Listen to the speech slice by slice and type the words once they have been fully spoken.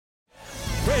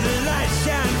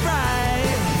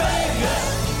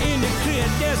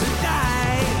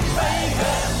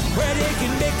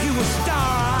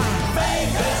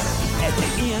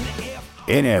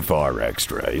NFR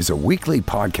Extra is a weekly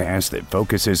podcast that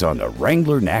focuses on the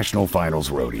Wrangler National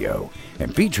Finals Rodeo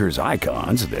and features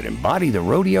icons that embody the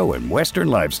rodeo and Western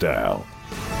lifestyle.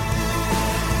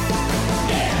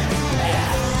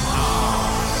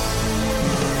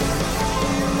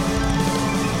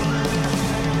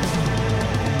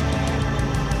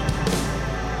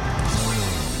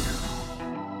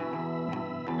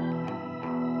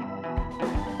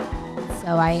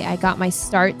 So I got my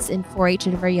starts in 4-H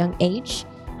at a very young age.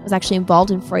 I was actually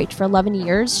involved in 4-H for 11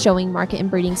 years, showing market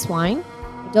and breeding swine.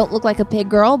 I don't look like a pig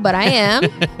girl, but I am.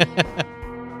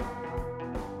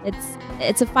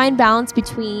 It's a fine balance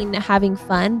between having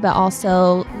fun, but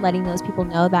also letting those people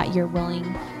know that you're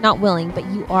not willing, but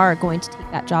you are going to take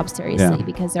that job seriously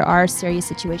because there are serious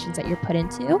situations that you're put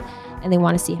into, and they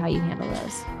want to see how you handle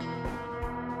those.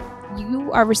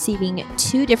 You are receiving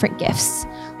 2 different gifts.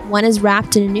 One is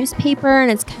wrapped in a newspaper,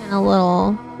 and it's kind of a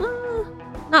little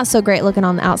not so great looking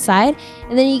on the outside.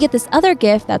 And then you get this other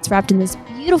gift that's wrapped in this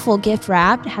beautiful gift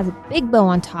wrap. It has a big bow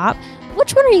on top.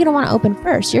 Which one are you going to want to open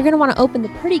first? You're going to want to open the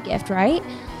pretty gift, right?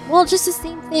 Well, just the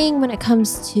same thing when it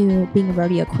comes to being a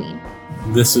rodeo queen.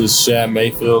 This is Shad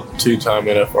Mayfield, 2-time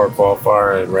NFR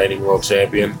qualifier and reigning world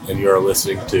champion, and you are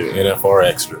listening to NFR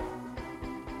Extra.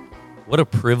 What a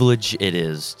privilege it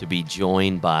is to be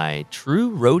joined by true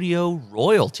rodeo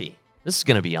royalty. This is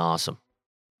going to be awesome.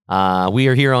 We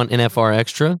are here on NFR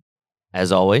Extra.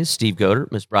 As always, Steve Godert,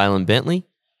 Miss Brylan Bentley,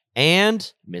 and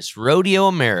Miss Rodeo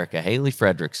America, Haley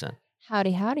Fredrickson.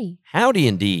 Howdy, howdy. Howdy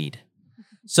indeed.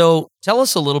 So tell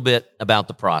us a little bit about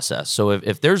the process. So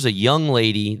if there's a young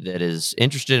lady that is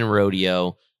interested in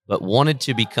rodeo but wanted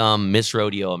to become Miss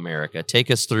Rodeo America, take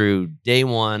us through day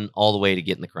one all the way to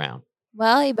getting the crown.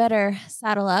 Well, you better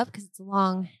saddle up because it's a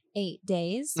long 8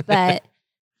 days. But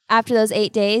after those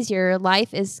 8 days, your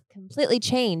life is completely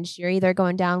changed. You're either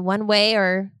going down one way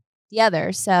or the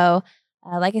other. So,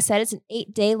 like I said, it's an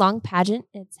 8-day long pageant.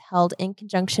 It's held in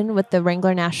conjunction with the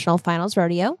Wrangler National Finals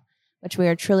Rodeo, which we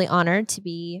are truly honored to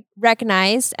be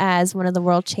recognized as one of the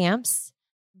world champs.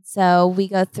 So we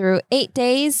go through 8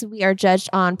 days. We are judged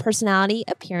on personality,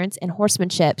 appearance, and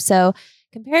horsemanship. So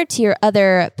compared to your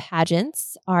other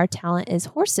pageants, our talent is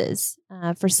horses.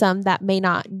 For some that may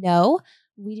not know,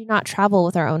 we do not travel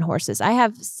with our own horses. I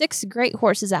have 6 great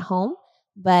horses at home,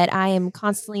 but I am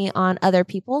constantly on other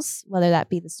people's, whether that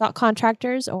be the stock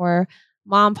contractors or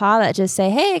mom and pa that just say,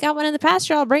 hey, I got one in the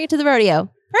pasture, I'll bring it to the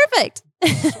rodeo. Perfect.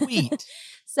 Sweet.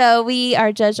 So we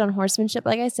are judged on horsemanship,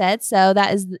 like I said. So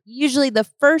that is usually the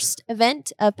first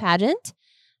event of pageant.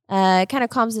 It kind of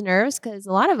calms the nerves because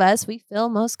a lot of us, we feel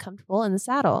most comfortable in the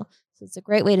saddle. So it's a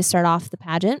great way to start off the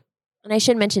pageant. And I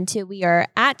should mention, too, we are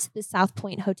at the South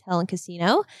Point Hotel and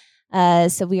Casino.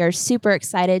 So we are super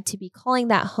excited to be calling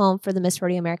that home for the Miss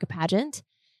Rodeo America pageant.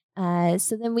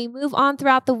 So then we move on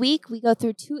throughout the week. We go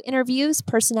through 2 interviews,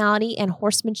 personality and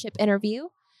horsemanship interview.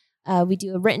 We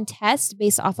do a written test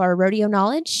based off our rodeo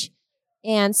knowledge.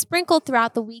 And sprinkled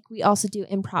throughout the week, we also do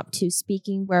impromptu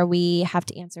speaking where we have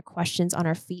to answer questions on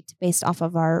our feet based off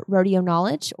of our rodeo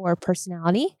knowledge or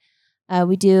personality.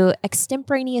 We do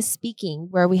extemporaneous speaking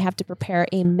where we have to prepare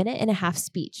a 1.5-minute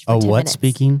speech. For 10 what minutes.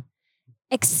 speaking?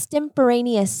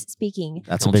 Extemporaneous speaking.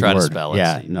 That's Don't a big try to word. spell it,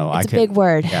 Yeah, Steve. no, It's a big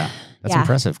word. Yeah, that's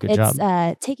impressive. Good job.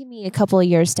 It's taken me a couple of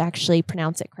years to actually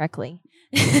pronounce it correctly.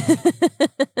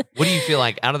 What do you feel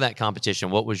like out of that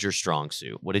competition? What was your strong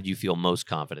suit? What did you feel most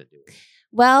confident doing?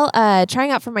 Well,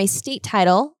 trying out for my state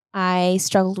title, I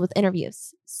struggled with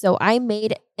interviews. So I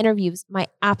made interviews my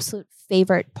absolute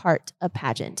favorite part of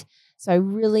pageant. So I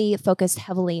really focused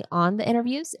heavily on the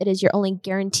interviews. It is your only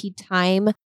guaranteed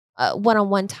time,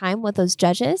 one-on-one time with those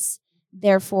judges.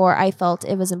 Therefore, I felt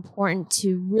it was important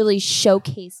to really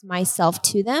showcase myself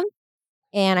to them.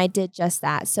 And I did just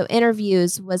that. So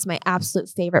interviews was my absolute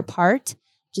favorite part,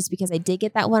 just because I did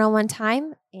get that one-on-one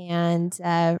time and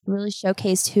really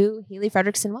showcased who Haley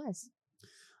Fredrickson was.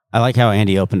 I like how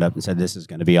Andy opened up and said this is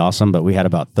going to be awesome, but we had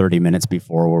about 30 minutes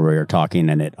before where we were talking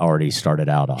and it already started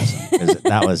out awesome. 'Cause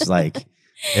that was like,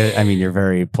 I mean, you're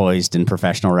very poised and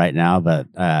professional right now, but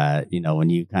when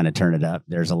you kind of turn it up,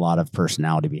 there's a lot of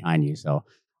personality behind you. So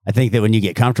I think that when you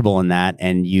get comfortable in that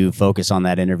and you focus on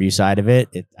that interview side of it,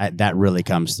 that really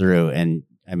comes through. And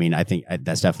I mean, I think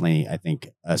that's definitely,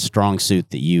 a strong suit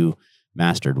that you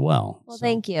mastered well. Well,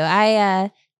 thank you.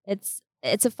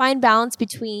 It's a fine balance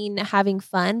between having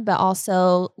fun, but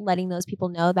also letting those people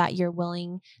know that you're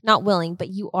not willing, but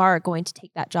you are going to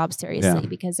take that job seriously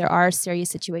because there are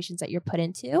serious situations that you're put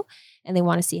into and they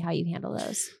want to see how you handle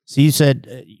those. So you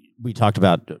said, we're talking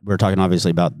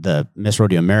obviously about the Miss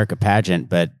Rodeo America pageant,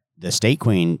 but the state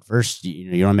queen first,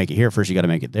 you don't make it here first, you got to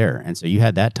make it there. And so you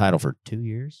had that title for 2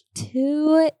 years.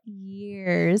 2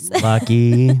 years.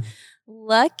 Lucky.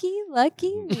 Lucky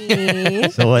me.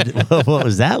 So what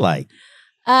was that like?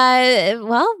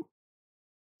 Well,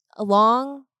 a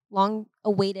long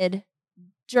awaited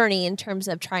journey in terms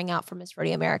of trying out for Miss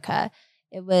Rodeo America.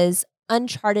 It was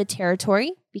uncharted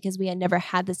territory because we had never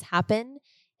had this happen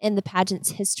in the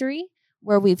pageant's history,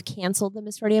 where we've canceled the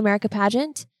Miss Rodeo America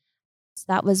pageant. So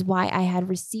that was why I had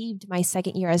received my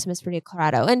second year as Miss Rodeo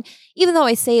Colorado. And even though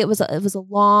I say it was a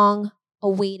long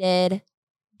awaited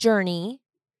journey,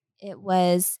 it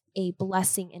was a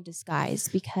blessing in disguise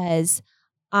because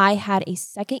I had a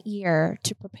second year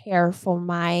to prepare for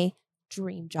my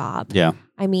dream job. Yeah.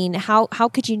 I mean, how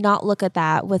could you not look at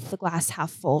that with the glass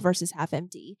half full versus half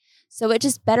empty? So it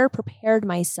just better prepared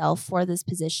myself for this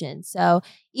position. So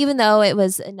even though it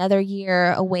was another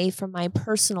year away from my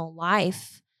personal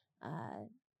life,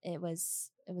 it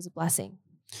was a blessing.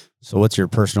 So what's your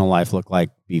personal life look like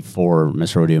before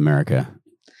Miss Rodeo America?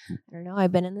 I don't know.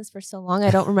 I've been in this for so long. I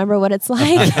don't remember what it's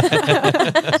like.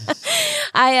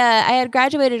 I had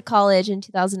graduated college in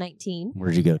 2019.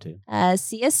 Where'd you go to?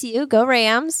 CSU, go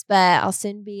Rams, but I'll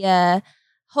soon be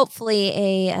hopefully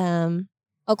a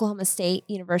Oklahoma State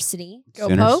University. Go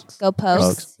Sooners? Pokes. Go Pokes.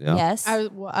 Pokes, yeah. Yes. I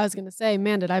was going to say,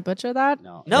 man, did I butcher that?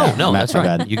 No, No, Matt, that's my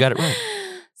right. bad. You got it right.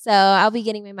 So I'll be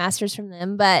getting my master's from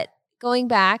them. But going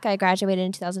back, I graduated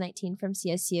in 2019 from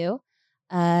CSU.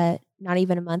 Not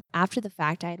even a month after the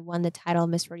fact, I had won the title of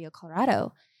Miss Rodeo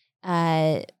Colorado.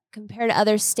 Compared to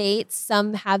other states,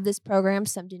 some have this program,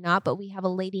 some do not, but we have a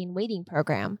lady in waiting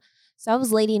program. So I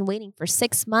was lady in waiting for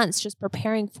 6 months, just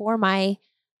preparing for my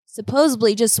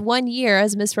supposedly just 1 year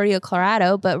as Miss Rodeo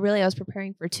Colorado, but really I was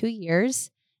preparing for 2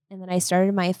 years. And then I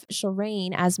started my official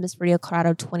reign as Miss Rodeo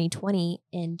Colorado 2020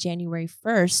 in January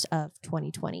 1st of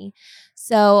 2020.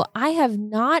 So I have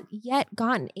not yet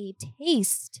gotten a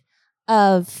taste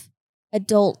of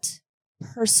adult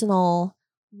personal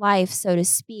life, so to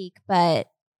speak, but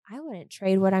I wouldn't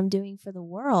trade what I'm doing for the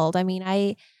world. I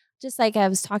mean, just like I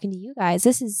was talking to you guys,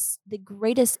 this is the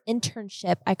greatest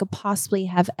internship I could possibly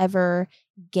have ever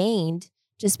gained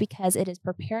just because it is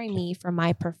preparing me for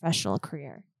my professional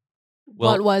career.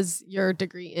 Well, What was your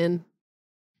degree in?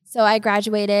 So I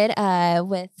graduated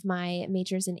with my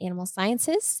majors in animal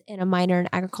sciences and a minor in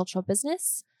agricultural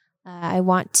business. I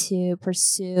want to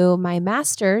pursue my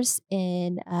master's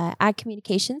in ag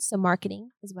communications, so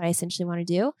marketing is what I essentially want to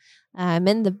do. I'm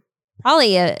in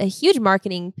probably a huge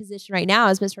marketing position right now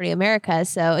as Miss Rodeo America.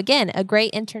 So again, a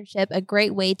great internship, a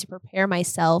great way to prepare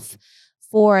myself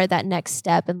for that next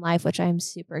step in life, which I'm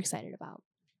super excited about.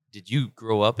 did you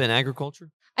grow up in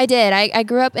agriculture? I did. I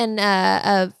grew up in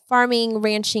a farming,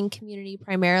 ranching community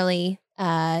primarily.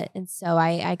 And so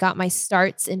I got my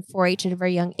starts in 4-H at a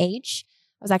very young age.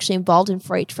 I was actually involved in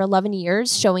 4-H for 11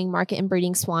 years, showing market and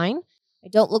breeding swine. I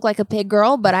don't look like a pig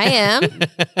girl, but I am.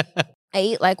 I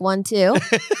eat like one too.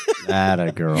 That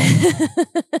a girl.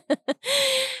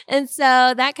 And so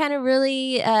that kind of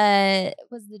really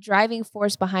was the driving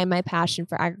force behind my passion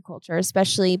for agriculture,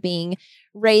 especially being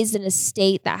raised in a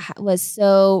state that was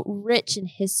so rich in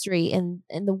history and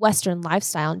the Western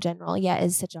lifestyle in general, yet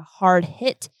is such a hard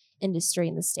hit industry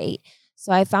in the state.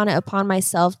 So I found it upon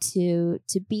myself to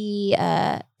take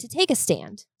a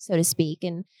stand, so to speak.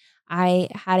 And I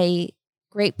had a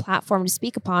great platform to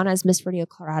speak upon as Miss Rodeo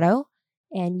Colorado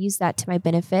and used that to my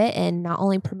benefit, and not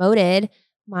only promoted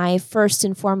my first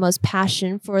and foremost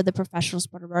passion for the professional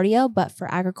sport of rodeo, but for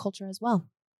agriculture as well.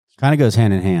 Kind of goes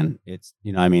hand in hand. It's,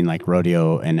 like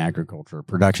rodeo and agriculture,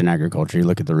 production agriculture. You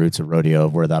look at the roots of rodeo,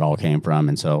 of where that all came from.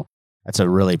 And so that's a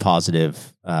really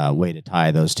positive way to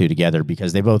tie those two together,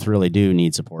 because they both really do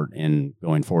need support in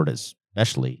going forward,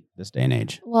 especially this day and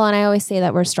age. Well, and I always say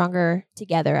that we're stronger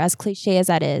together, as cliche as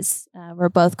that is. We're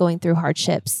both going through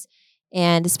hardships.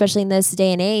 And especially in this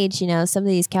day and age, some of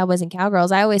these cowboys and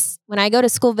cowgirls, when I go to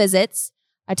school visits,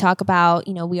 I talk about,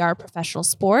 we are a professional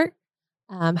sport.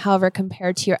 However,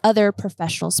 compared to your other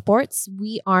professional sports,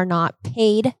 we are not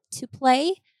paid to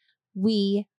play.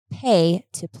 We pay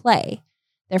to play.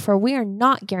 Therefore, we are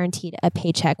not guaranteed a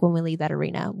paycheck when we leave that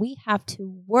arena. We have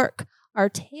to work our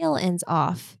tail ends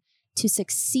off to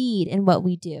succeed in what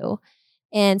we do.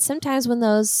 And sometimes when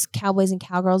those cowboys and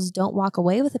cowgirls don't walk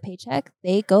away with a paycheck,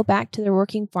 they go back to their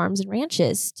working farms and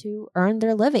ranches to earn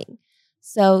their living.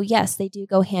 So yes, they do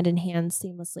go hand in hand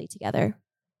seamlessly together.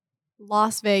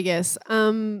 Las Vegas.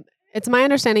 It's my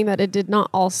understanding that it did not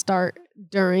all start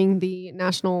during the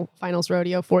National Finals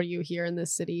Rodeo for you here in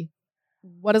this city.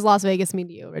 What does Las Vegas mean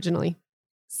to you originally?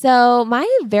 So my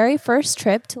very first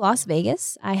trip to Las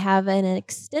Vegas, I have an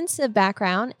extensive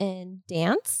background in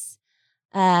dance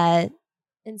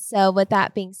And so with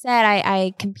that being said,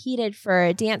 I competed for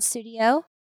a dance studio.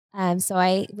 So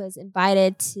I was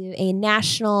invited to a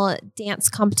national dance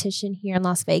competition here in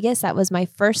Las Vegas. That was my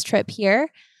first trip here.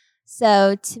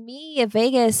 So to me,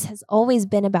 Vegas has always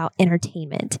been about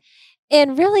entertainment.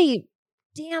 And really,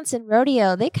 dance and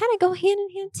rodeo, they kind of go hand in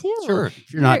hand too. Sure.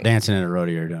 If you're not dancing at a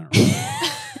rodeo, you're doing it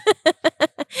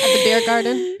At the beer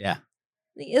garden. Yeah.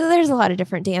 There's a lot of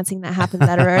different dancing that happens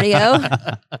at a rodeo.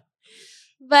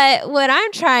 But what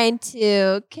I'm trying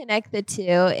to connect the two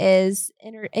is,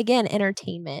 again,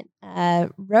 entertainment.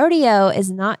 Rodeo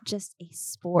is not just a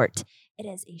sport. It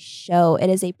is a show. It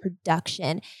is a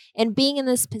production. And being in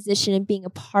this position and being a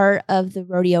part of the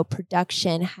rodeo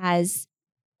production has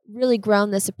really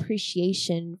grown this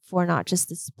appreciation for not just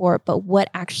the sport, but what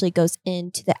actually goes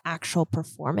into the actual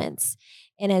performance.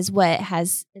 And is what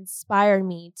has inspired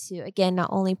me to, again, not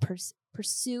only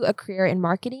pursue a career in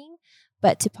marketing,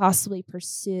 but to possibly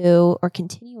pursue or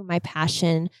continue my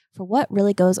passion for what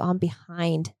really goes on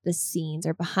behind the scenes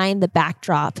or behind the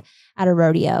backdrop at a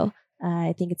rodeo.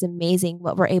 I think it's amazing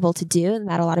what we're able to do and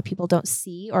that a lot of people don't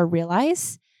see or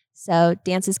realize. So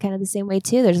dance is kind of the same way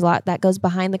too. There's a lot that goes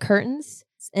behind the curtains.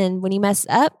 And when you mess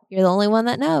up, you're the only one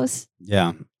that knows.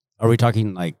 Yeah. Are we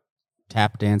talking like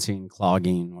tap dancing,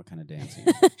 clogging? What kind of dancing?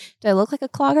 Do I look like a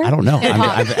clogger? I don't know.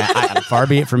 I'm far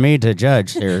be it from me to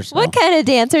judge here. So. What kind of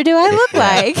dancer do I look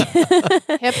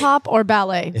like? Hip hop or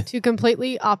ballet? Two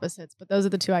completely opposites, but those are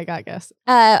the two I got, guess.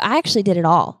 I actually did it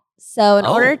all. So in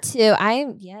Oh. order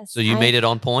to, So you made it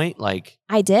on point? Like,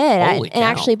 I did. Holy And cow.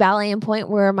 actually ballet and point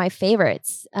were my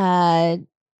favorites.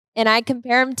 And I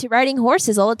compare them to riding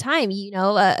horses all the time. You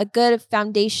know, a good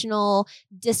foundational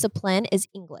discipline is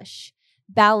English.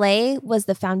 Ballet was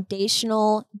the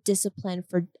foundational discipline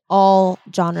for all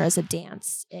genres of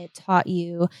dance. It taught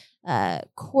you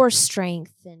core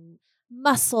strength and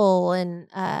muscle, and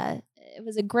it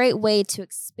was a great way to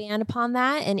expand upon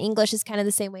that. And English is kind of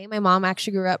the same way. My mom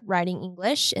actually grew up riding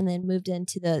English and then moved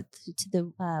into the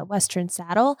Western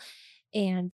saddle.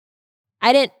 And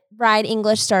I didn't ride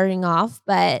English starting off,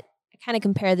 but I kind of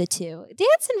compare the two.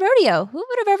 Dance and rodeo. Who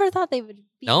would have ever thought they would be?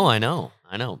 no, I know.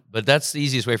 But that's the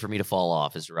easiest way for me to fall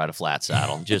off is to ride a flat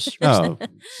saddle. Just Oh,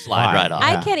 slide wow. right off.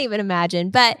 I Yeah. can't even imagine.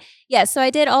 But yeah, so I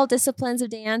did all disciplines of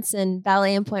dance, and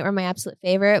ballet and point were my absolute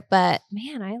favorite. But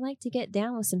man, I like to get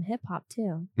down with some hip hop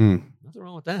too. Nothing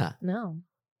wrong with that. No,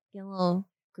 get a little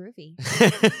groovy.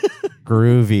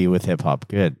 Groovy with hip hop.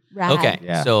 Good. Rad. Okay,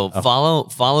 Yeah. so Oh.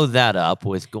 follow that up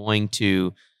with going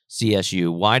to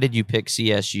CSU. Why did you pick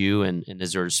CSU, and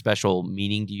is there a special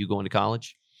meaning to you going to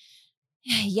college?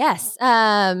 Yes.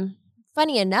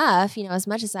 Funny enough, you know, as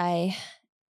much as I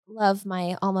love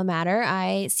my alma mater,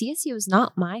 CSU was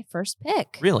not my first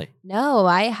pick. Really? No,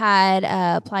 I had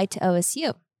applied to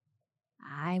OSU.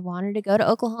 I wanted to go to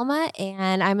Oklahoma,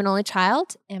 and I'm an only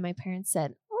child. And my parents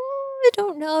said, I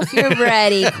don't know if you're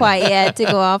ready quite yet to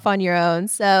go off on your own.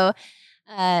 So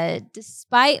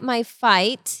despite my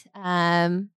fight,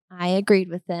 I agreed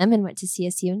with them and went to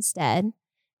CSU instead.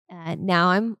 Now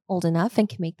I'm old enough and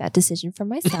can make that decision for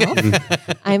myself.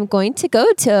 I'm going to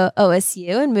go to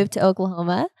OSU and move to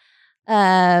Oklahoma.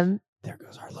 There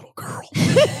goes our little girl.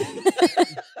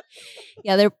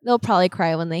 Yeah, they'll probably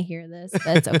cry when they hear this,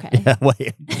 but it's okay. Yeah,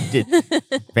 wait.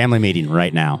 Family meeting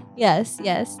right now. Yes.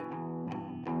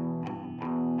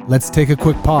 Let's take a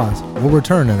quick pause. We'll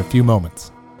return in a few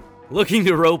moments. Looking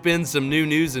to rope in some new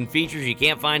news and features you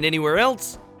can't find anywhere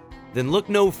else? Then look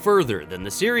no further than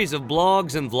the series of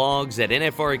blogs and vlogs at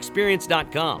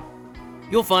nfrexperience.com.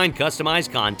 You'll find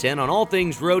customized content on all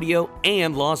things rodeo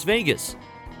and Las Vegas.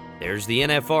 There's the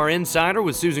NFR Insider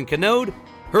with Susan Canode,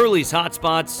 Hurley's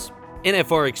Hotspots,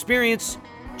 NFR Experience,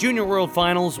 Junior World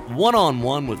Finals,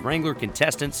 one-on-one with Wrangler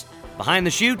contestants, Behind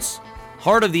the Chutes,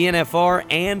 Heart of the NFR,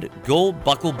 and Gold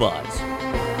Buckle Buzz.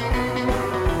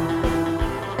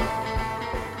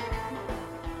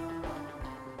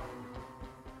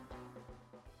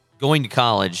 Going to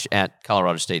college at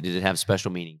Colorado State, did it have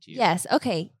special meaning to you? Yes.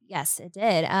 Okay. Yes, it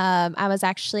did. I was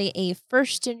actually a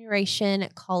first generation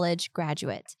college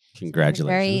graduate.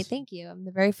 Congratulations. Thank you. I'm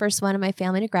the very first one in my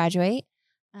family to graduate.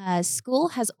 School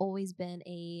has always been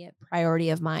a priority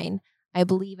of mine. I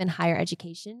believe in higher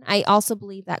education. I also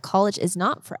believe that college is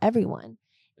not for everyone.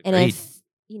 And Agreed.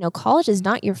 if, college is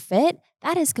not your fit,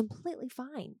 that is completely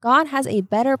fine. God has a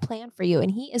better plan for you.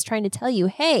 And he is trying to tell you,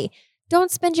 hey, don't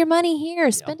spend your money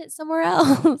here. Spend it somewhere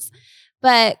else.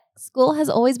 But school has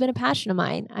always been a passion of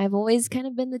mine. I've always kind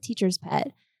of been the teacher's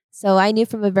pet. So I knew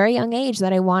from a very young age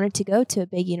that I wanted to go to a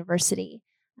big university.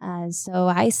 So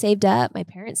I saved up, my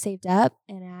parents saved up,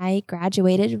 and I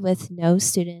graduated with no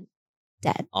student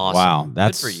dead. Awesome. Wow,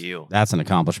 that's good for you. That's an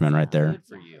accomplishment right there. Good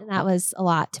for you. And that was a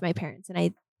lot to my parents. And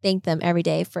I thank them every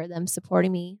day for them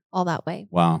supporting me all that way.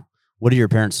 Wow. What do your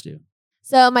parents do?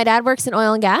 So my dad works in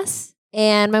oil and gas,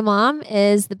 and my mom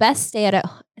is the best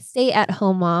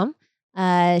stay-at-home mom.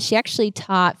 She actually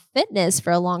taught fitness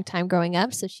for a long time growing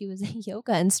up. So she was a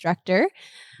yoga instructor.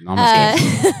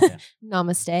 Namaste.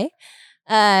 Namaste.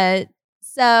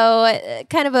 So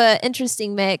kind of an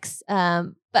interesting mix,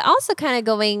 but also kind of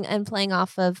going and playing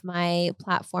off of my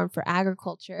platform for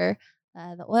agriculture.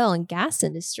 The oil and gas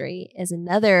industry is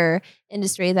another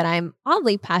industry that I'm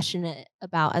oddly passionate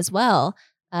about as well.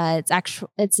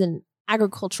 It's an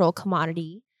agricultural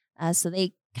commodity, so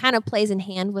they kind of plays in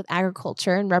hand with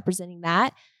agriculture and representing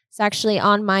that. So actually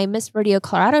on my Miss Rodeo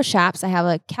Colorado shops, I have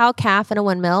a cow calf and a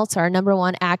windmill. So our number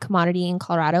one ag commodity in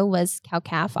Colorado was cow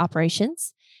calf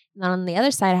operations. And then on the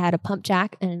other side, I had a pump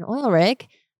jack and an oil rig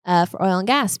for oil and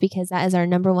gas because that is our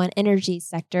number one energy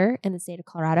sector in the state of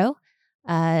Colorado.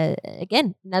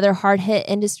 Again, another hard hit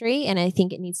industry, and I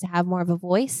think it needs to have more of a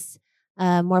voice,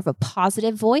 more of a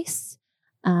positive voice,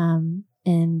 and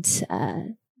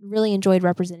really enjoyed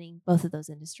representing both of those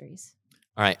industries.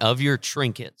 All right. Of your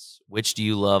trinkets, which do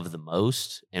you love the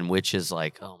most, and which is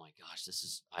like, oh my gosh,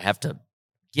 I have to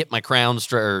get my crown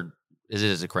straight. Or is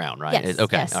it a crown, right? Yes,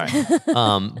 Okay. yes.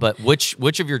 All right. But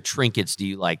which of your trinkets do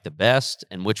you like the best,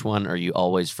 and which one are you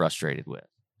always frustrated with?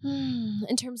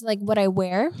 In terms of like what I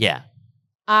wear, Yeah.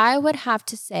 I would have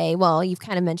to say, well, you've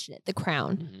kind of mentioned it, the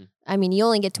crown. Mhm. I mean, you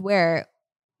only get to wear it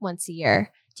once a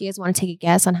year. Do you guys want to take a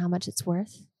guess on how much it's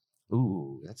worth?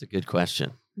 Ooh, that's a good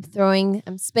question.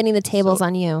 I'm spinning the tables So-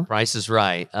 on you. Price is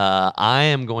right. I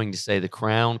am going to say the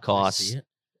crown costs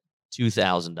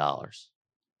 $2,000.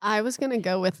 I was gonna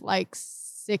go with like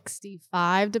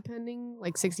 65, depending,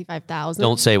 like 65,000.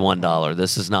 Don't say $1.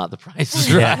 This is not the price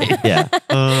is right.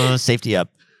 Yeah. Safety up.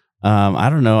 I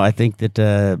don't know. I think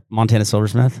that Montana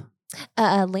Silversmith.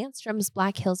 Landstrom's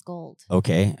Black Hills Gold.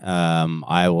 Okay.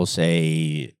 I will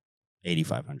say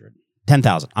 8,500.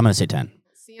 10,000. I'm going to say 10.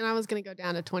 See, and I was gonna go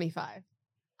down to 25.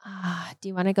 Do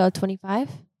you want to go 25?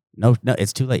 No,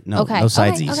 it's too late. No, okay. no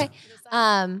sidesies. Okay.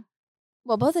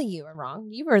 Well, both of you are wrong.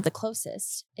 You were the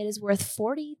closest. It is worth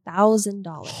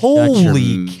 $40,000.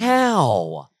 Holy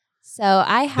cow. So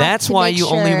I have. That's to why make you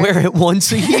sure. only wear it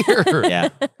once a year. Yeah.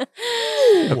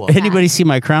 Whoa. Anybody see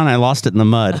my crown? I lost it in the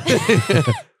mud.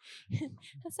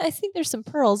 I think there's some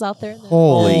pearls out there. In the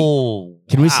Holy. Oh,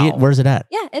 Can we see it? wow. Where's it at?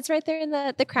 Yeah, it's right there in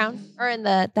the crown or in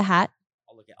the hat.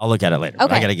 I'll look at it later.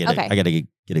 Okay, I gotta get okay. it. I gotta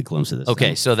get a glimpse of this. Okay,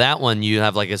 thing. so that one you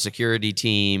have like a security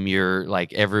team. You're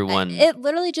like everyone. It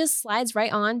literally just slides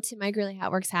right on to my Greeley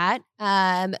Hatworks hat.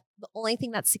 The only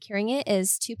thing that's securing it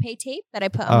is toupee tape that I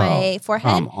put on my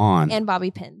forehead Come on. and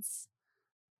bobby pins.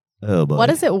 Oh boy. What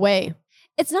does it weigh?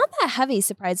 It's not that heavy,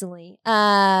 surprisingly.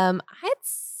 I'd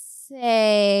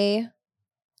say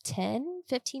 10,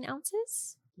 15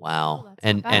 ounces. Wow. Oh, that's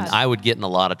and not and bad. I would get in a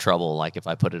lot of trouble like if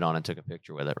I put it on and took a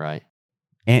picture with it, right?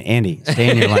 Andy, stay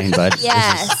in your lane, bud.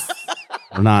 Yes.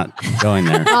 We're not going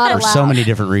there Not for so allowed. many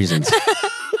different reasons.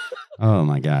 Oh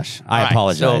my gosh. I All right,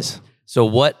 apologize. So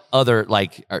what other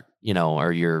like are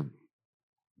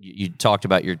you talked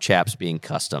about your chaps being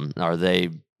custom.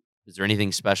 Is there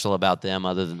anything special about them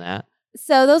other than that?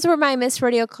 So those were my Miss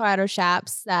Rodeo Colorado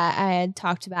shops that I had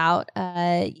talked about.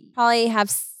 You probably have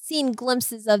seen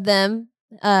glimpses of them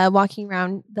walking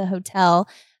around the hotel.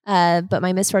 But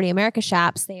my Miss Rodeo America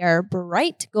shops, they are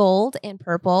bright gold and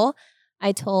purple.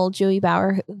 I told Joey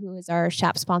Bauer, who is our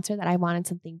shop sponsor, that I wanted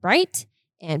something bright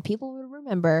and people would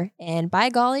remember. And by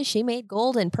golly, she made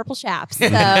gold and purple shops. So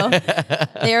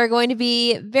they are going to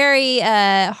be very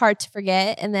hard to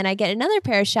forget. And then I get another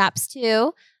pair of shops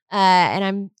too. And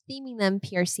I'm theming them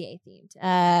PRCA themed.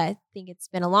 I think it's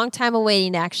been a long time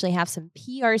awaiting to actually have some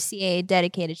PRCA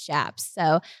dedicated shops.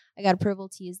 So I got approval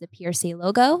to use the PRCA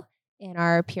logo and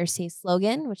our PRCA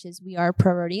slogan, which is "We Are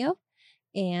Pro Rodeo."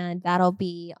 And that'll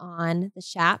be on the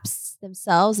shops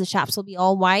themselves. The shops will be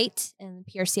all white and the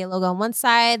PRCA logo on one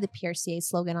side, the PRCA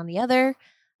slogan on the other.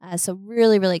 So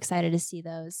really, really excited to see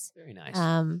those. Very nice.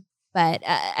 But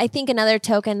I think another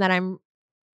token that I'm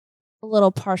a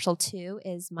little partial to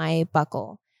is my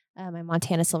buckle, my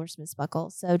Montana Silversmiths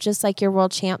buckle. So just like your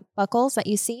world champ buckles that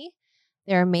you see,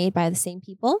 they're made by the same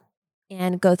people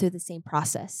and go through the same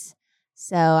process.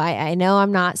 So I know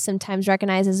I'm not sometimes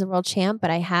recognized as a world champ, but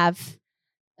I have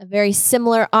a very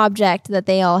similar object that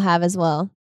they all have as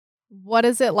well. What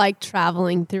is it like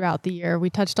traveling throughout the year? We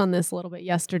touched on this a little bit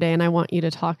yesterday, and I want you to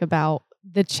talk about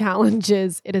the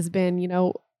challenges it has been. You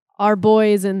know, our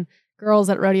boys and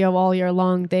girls at rodeo all year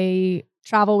long, they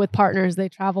travel with partners, they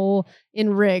travel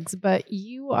in rigs, but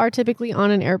you are typically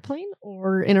on an airplane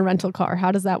or in a rental car.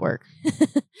 How does that work?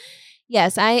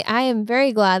 Yes, I am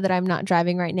very glad that I'm not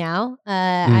driving right now.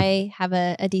 I have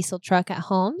a diesel truck at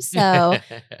home. So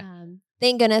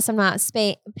thank goodness I'm not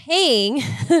paying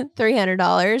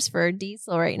 $300 for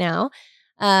diesel right now.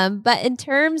 But in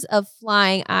terms of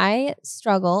flying, I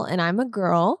struggle, and I'm a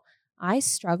girl. I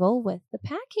struggle with the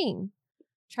packing,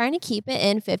 trying to keep it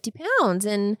in 50 pounds.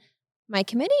 And my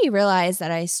committee realized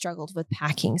that I struggled with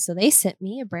packing. So they sent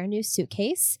me a brand new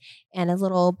suitcase and a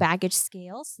little baggage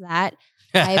scale so that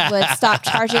I would stop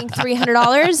charging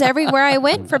 $300 everywhere I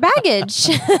went for baggage.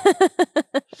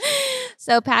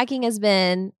 So packing has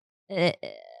been a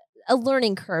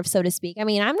learning curve, so to speak. I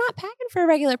mean, I'm not packing for a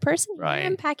regular person. Right.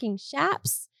 I'm packing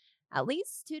chaps, at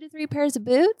least 2 to 3 pairs of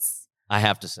boots. I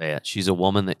have to say it. She's a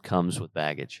woman that comes with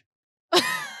baggage.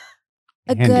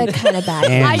 A good kind of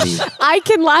baggage. Andy. I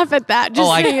can laugh at that, just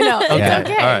so you know. Okay, It's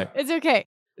okay. all right. It's okay.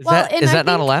 Is Well, that, and is I that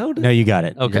not think- allowed? No, you got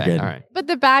it. You're Okay, good. all right. But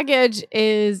the baggage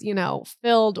is,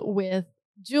 filled with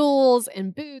jewels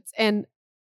and boots. And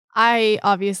I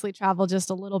obviously travel just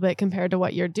a little bit compared to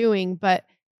what you're doing, but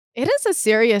it is a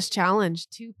serious challenge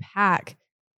to pack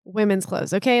women's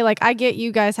clothes. Okay. Like I get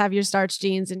you guys have your starch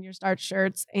jeans and your starch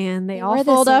shirts and they all wear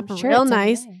the fold same up shirts real every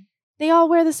nice. day. They all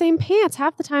wear the same pants.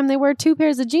 Half the time they wear 2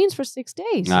 pairs of jeans for 6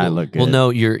 days. I look good. Well,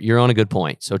 no, you're on a good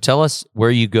point. So tell us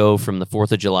where you go from the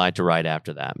 4th of July to right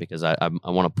after that, because I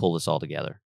want to pull this all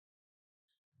together.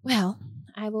 Well,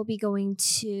 I will be going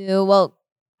to,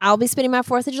 I'll be spending my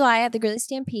 4th of July at the Greeley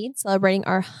Stampede, celebrating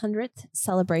our 100th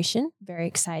celebration. Very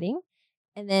exciting.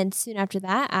 And then soon after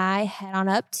that, I head on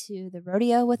up to the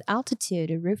Rodeo with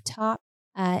Altitude, a rooftop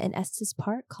in Estes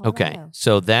Park, Colorado. Okay,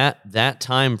 so that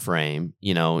time frame,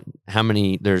 how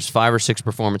many? There's 5 or 6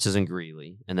 performances in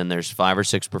Greeley, and then there's 5 or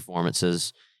 6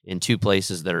 performances in 2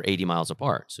 places that are 80 miles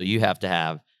apart. So you have to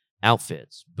have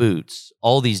outfits, boots,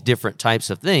 all these different types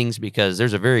of things, because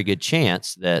there's a very good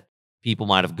chance that people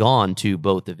might have gone to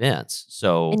both events.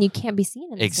 So And you can't be seen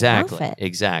in the same exactly, outfit.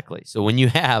 exactly. So when you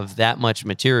have that much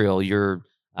material,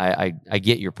 I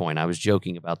get your point. I was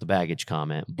joking about the baggage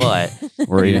comment, but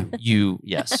Were you?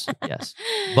 yes.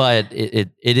 But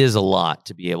it is a lot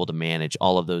to be able to manage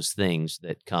all of those things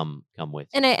that come with it.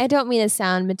 And I don't mean to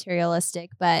sound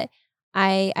materialistic, but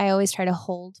I always try to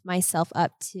hold myself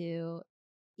up to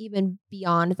even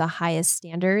beyond the highest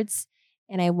standards.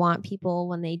 And I want people,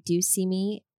 when they do see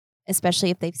me, especially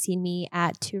if they've seen me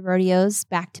at 2 rodeos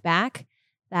back to back,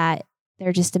 that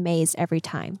they're just amazed every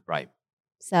time. Right.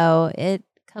 So it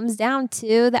comes down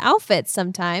to the outfits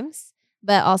sometimes,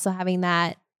 but also having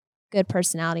that good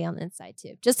personality on the inside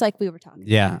too, just like we were talking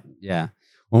about. Yeah.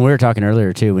 When we were talking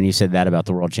earlier too, when you said that about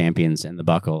the world champions and the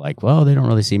buckle, like, well, they don't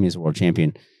really see me as a world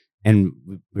champion. And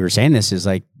we were saying this is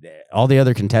like all the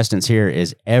other contestants here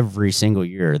is every single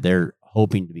year they're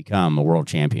hoping to become a world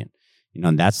champion,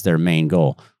 and that's their main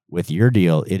goal. With your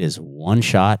deal, it is one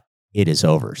shot, it is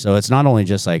over. So it's not only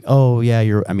just like, oh yeah,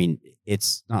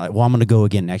 it's not like, well, I'm going to go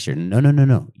again next year.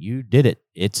 No. You did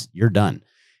it. You're done.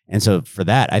 And so for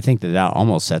that, I think that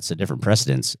almost sets a different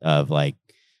precedence of like,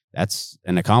 that's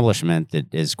an accomplishment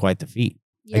that is quite the feat.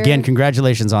 Again,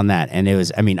 congratulations on that. And it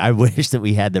was, I wish that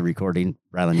we had the recording,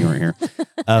 Rylan, you weren't here,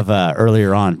 of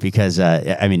earlier on, because,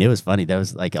 it was funny. That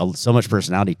was like so much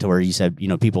personality to where you said,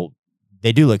 people,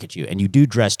 they do look at you and you do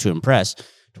dress to impress,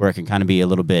 to where it can kind of be a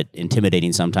little bit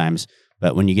intimidating sometimes.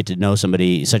 But when you get to know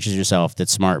somebody such as yourself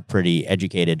that's smart, pretty,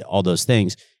 educated, all those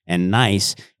things, and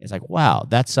nice, it's like, wow,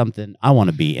 that's something I want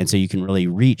to be. And so you can really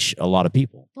reach a lot of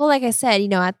people. Well, like I said,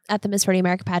 at the Miss Rodeo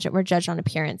America pageant, we're judged on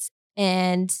appearance.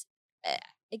 And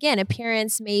again,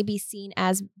 appearance may be seen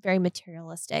as very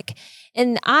materialistic.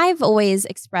 And I've always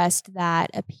expressed that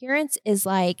appearance is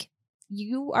like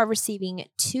you are receiving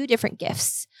 2 different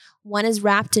gifts. One is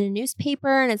wrapped in a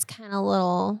newspaper and it's kind of a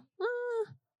little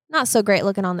not so great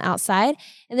looking on the outside.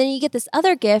 And then you get this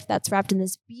other gift that's wrapped in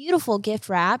this beautiful gift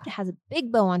wrap. It has a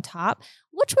big bow on top.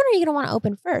 Which one are you going to want to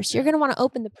open first? You're going to want to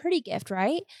open the pretty gift,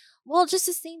 right? Well, just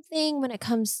the same thing when it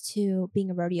comes to being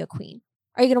a rodeo queen.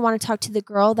 Are you going to want to talk to the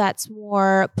girl that's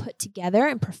more put together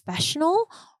and professional,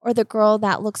 or the girl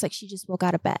that looks like she just woke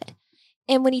out of bed?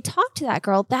 And when you talk to that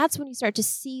girl, that's when you start to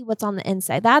see what's on the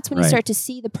inside. That's when you start to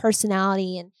see the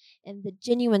personality and the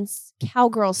genuine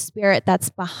cowgirl spirit that's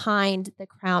behind the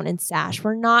crown and sash.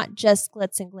 We're not just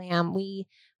glitz and glam. We're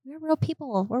real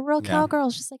people. We're real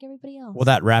cowgirls, just like everybody else. Well,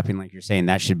 that wrapping, like you're saying,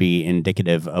 that should be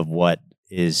indicative of what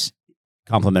is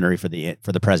complimentary for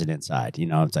the president's side.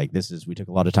 It's like, we took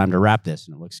a lot of time to wrap this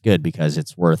and it looks good because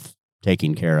it's worth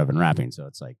taking care of and wrapping. So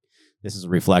it's like, this is a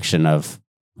reflection of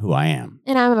who I am.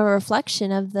 And I'm a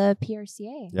reflection of the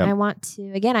PRCA. Yep. I want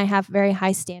to, again, I have very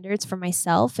high standards for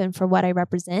myself and for what I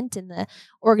represent and the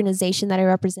organization that I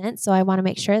represent. So I want to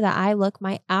make sure that I look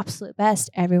my absolute best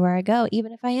everywhere I go,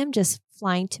 even if I am just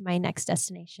flying to my next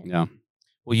destination. Yeah.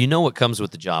 Well, you know what comes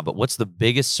with the job, but what's the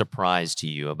biggest surprise to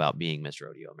you about being Miss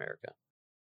Rodeo America?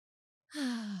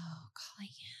 Oh, golly.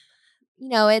 You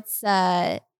know, it's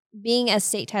being a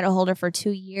state title holder for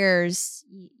 2 years,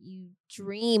 you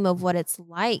dream of what it's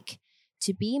like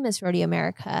to be Miss Rodeo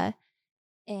America.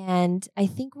 And I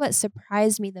think what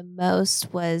surprised me the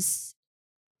most was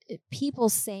people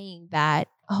saying that,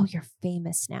 oh, you're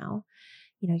famous now.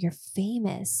 You know, you're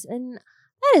famous. And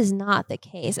that is not the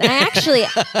case. And I actually,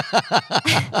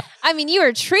 I mean, you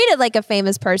are treated like a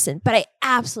famous person, but I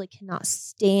absolutely cannot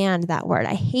stand that word.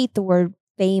 I hate the word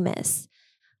famous.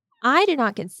 I do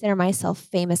not consider myself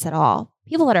famous at all.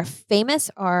 People that are famous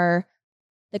are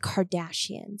the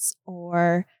Kardashians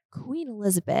or Queen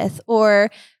Elizabeth or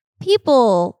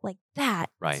people like that.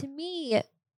 Right. To me,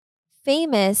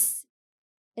 famous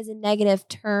is a negative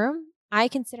term. I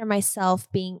consider myself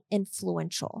being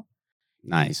influential.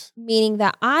 Nice. Meaning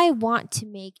that I want to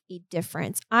make a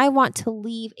difference. I want to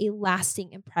leave a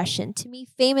lasting impression. To me,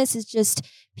 famous is just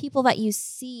people that you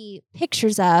see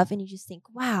pictures of and you just think,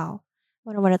 wow, I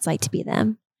wonder what it's like to be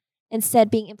them.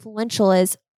 Instead, being influential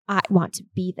is I want to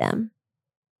be them.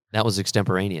 That was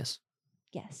extemporaneous.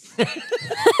 Yes.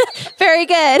 Very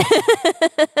good.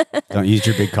 Don't use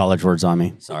your big college words on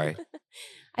me. Sorry.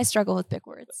 I struggle with big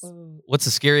words. What's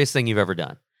the scariest thing you've ever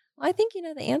done? Well, I think you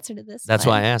know the answer to this. That's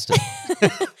one. why I asked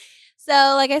it. So,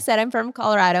 like I said, I'm from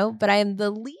Colorado, but I am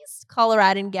the least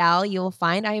Coloradan gal you will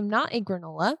find. I am not a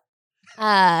granola.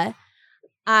 I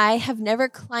have never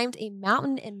climbed a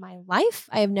mountain in my life.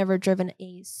 I have never driven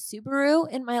a Subaru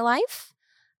in my life.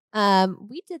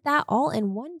 We did that all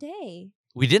in one day.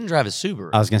 We didn't drive a Subaru.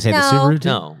 I was going to say No. the Subaru too?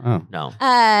 No. Oh. No.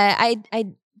 I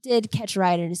did catch a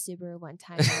ride in a Subaru one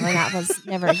time, though, and that was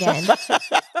never again.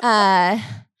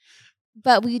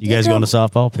 But we You guys going to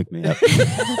softball? Pick me up.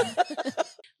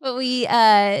 But we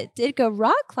did go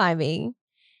rock climbing,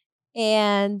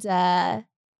 and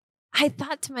I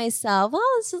thought to myself, well,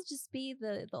 this will just be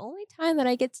the only time that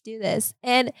I get to do this.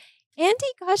 And Andy,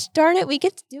 gosh darn it, we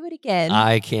get to do it again.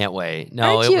 I can't wait.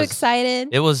 No, Aren't you excited?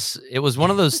 It was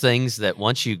one of those things that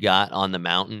once you got on the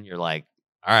mountain, you're like,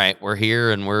 all right, we're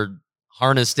here and we're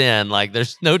harnessed in. Like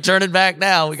there's no turning back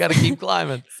now. We got to keep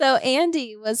climbing. So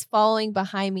Andy was following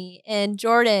behind me, and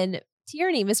Jordan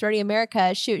Tierney, Miss Rodeo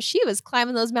America, she was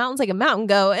climbing those mountains like a mountain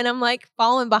goat, and I'm like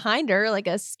following behind her like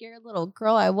a scared little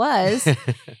girl I was.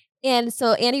 And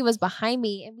so Andy was behind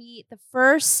me, and the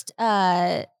first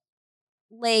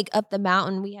leg up the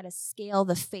mountain, we had to scale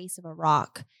the face of a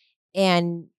rock.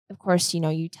 And of course,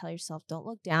 you tell yourself, don't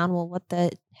look down. Well, what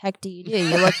the heck do?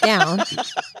 You look down.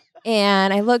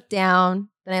 And I look down,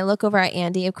 then I look over at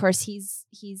Andy. Of course, he's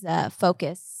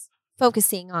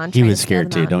focusing on. He trying was to scale scared the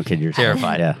too. mountain. Don't kid yourself.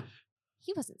 Terrified. Yeah.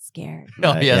 He wasn't scared.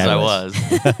 Oh, yes, Yeah, I I was.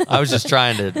 I was just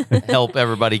trying to help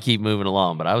everybody keep moving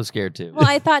along, but I was scared too. Well,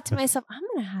 I thought to myself, I'm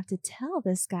going to have to tell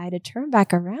this guy to turn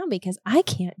back around because I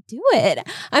can't do it.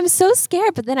 I'm so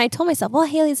scared. But then I told myself, well,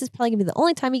 Haley, this is probably going to be the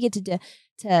only time you get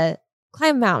to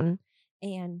climb a mountain.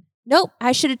 And nope,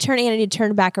 I should have turned Andy to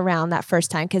turn back around that first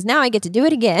time because now I get to do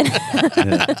it again.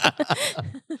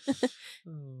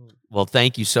 Well,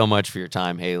 thank you so much for your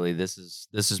time, Haley. This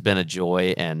has been a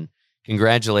joy, and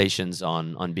congratulations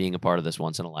on being a part of this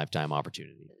once in a lifetime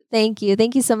opportunity. Thank you.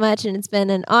 Thank you so much. And it's been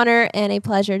an honor and a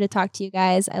pleasure to talk to you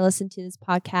guys. I listen to this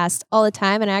podcast all the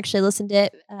time, and I actually listened to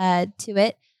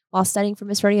it while studying for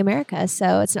Miss Rodeo America.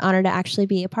 So it's an honor to actually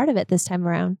be a part of it this time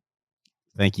around.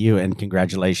 Thank you. And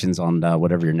congratulations on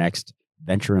whatever your next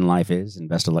venture in life is. And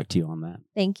best of luck to you on that.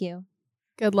 Thank you.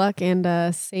 Good luck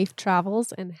and safe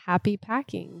travels and happy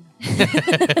packing.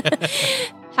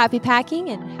 Happy packing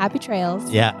and happy trails.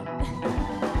 Yeah.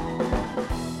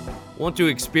 Want to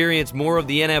experience more of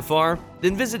the NFR?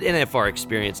 Then visit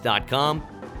NFRexperience.com,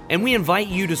 and we invite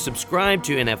you to subscribe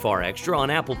to NFR Extra on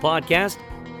Apple Podcast,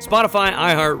 Spotify,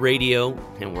 iHeartRadio,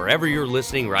 and wherever you're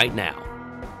listening right now.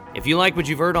 If you like what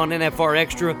you've heard on NFR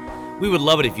Extra, we would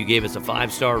love it if you gave us a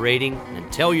 5-star rating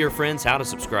and tell your friends how to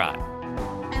subscribe.